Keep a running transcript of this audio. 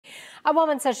A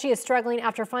woman says she is struggling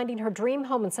after finding her dream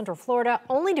home in Central Florida,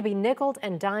 only to be nickeled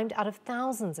and dimed out of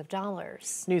thousands of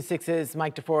dollars. News 6's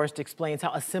Mike DeForest explains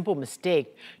how a simple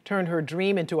mistake turned her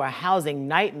dream into a housing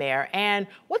nightmare and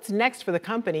what's next for the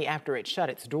company after it shut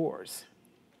its doors.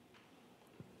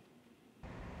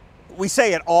 We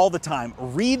say it all the time,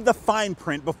 read the fine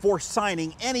print before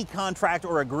signing any contract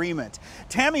or agreement.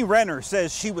 Tammy Renner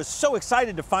says she was so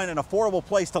excited to find an affordable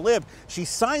place to live, she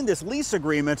signed this lease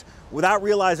agreement without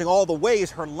realizing all the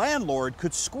ways her landlord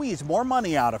could squeeze more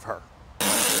money out of her.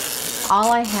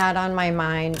 All I had on my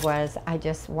mind was I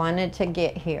just wanted to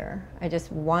get here. I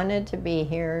just wanted to be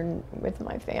here with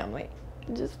my family.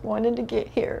 I just wanted to get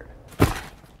here.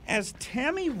 As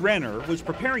Tammy Renner was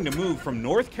preparing to move from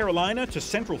North Carolina to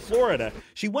Central Florida,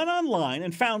 she went online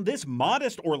and found this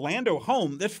modest Orlando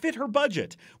home that fit her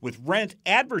budget, with rent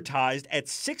advertised at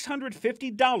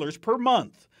 $650 per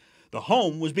month. The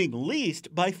home was being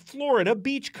leased by Florida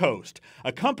Beach Coast,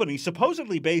 a company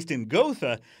supposedly based in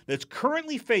Gotha that's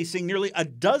currently facing nearly a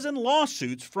dozen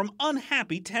lawsuits from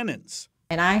unhappy tenants.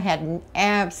 And I had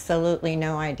absolutely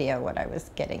no idea what I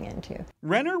was getting into.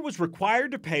 Renner was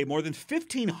required to pay more than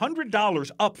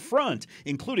 $1,500 up front,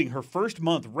 including her first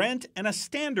month rent and a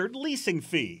standard leasing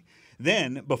fee.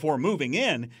 Then, before moving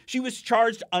in, she was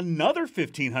charged another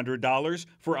 $1,500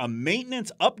 for a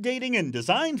maintenance updating and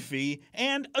design fee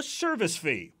and a service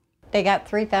fee. They got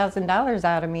 $3,000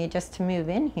 out of me just to move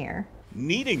in here.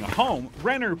 Needing a home,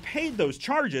 Renner paid those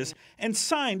charges and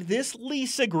signed this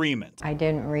lease agreement. I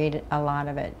didn't read a lot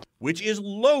of it. Which is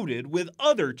loaded with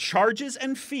other charges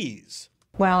and fees.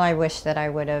 Well, I wish that I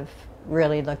would have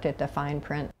really looked at the fine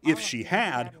print. If she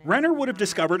had, Renner would have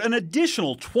discovered an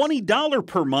additional $20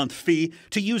 per month fee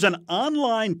to use an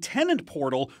online tenant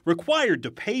portal required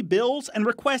to pay bills and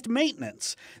request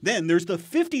maintenance. Then there's the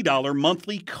 $50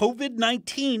 monthly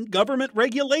COVID-19 government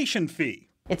regulation fee.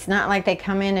 It's not like they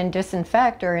come in and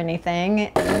disinfect or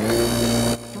anything.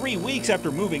 3 weeks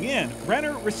after moving in,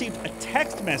 Renner received a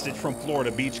text message from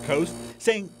Florida Beach Coast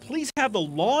saying, please have the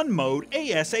lawn mowed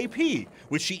ASAP,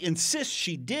 which she insists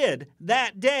she did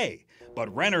that day.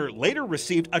 But Renner later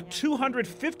received a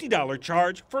 $250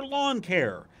 charge for lawn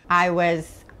care. I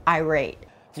was irate.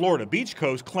 Florida Beach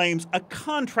Coast claims a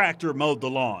contractor mowed the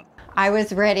lawn. I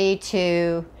was ready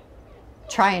to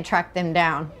try and track them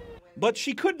down. But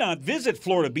she could not visit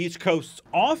Florida Beach Coast's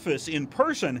office in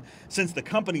person since the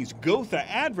company's Gotha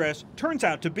address turns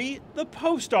out to be the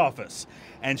post office.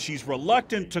 And she's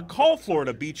reluctant to call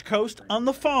Florida Beach Coast on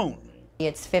the phone.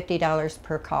 It's $50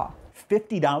 per call.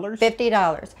 $50?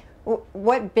 $50.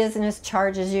 What business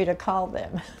charges you to call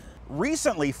them?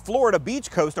 Recently, Florida Beach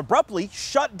Coast abruptly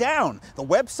shut down. The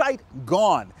website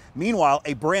gone. Meanwhile,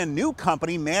 a brand new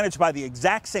company managed by the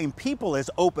exact same people has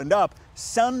opened up,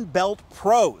 Sunbelt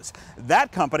Pros.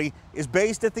 That company is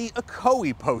based at the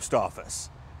Ocoee Post Office.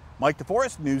 Mike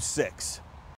DeForest, News 6.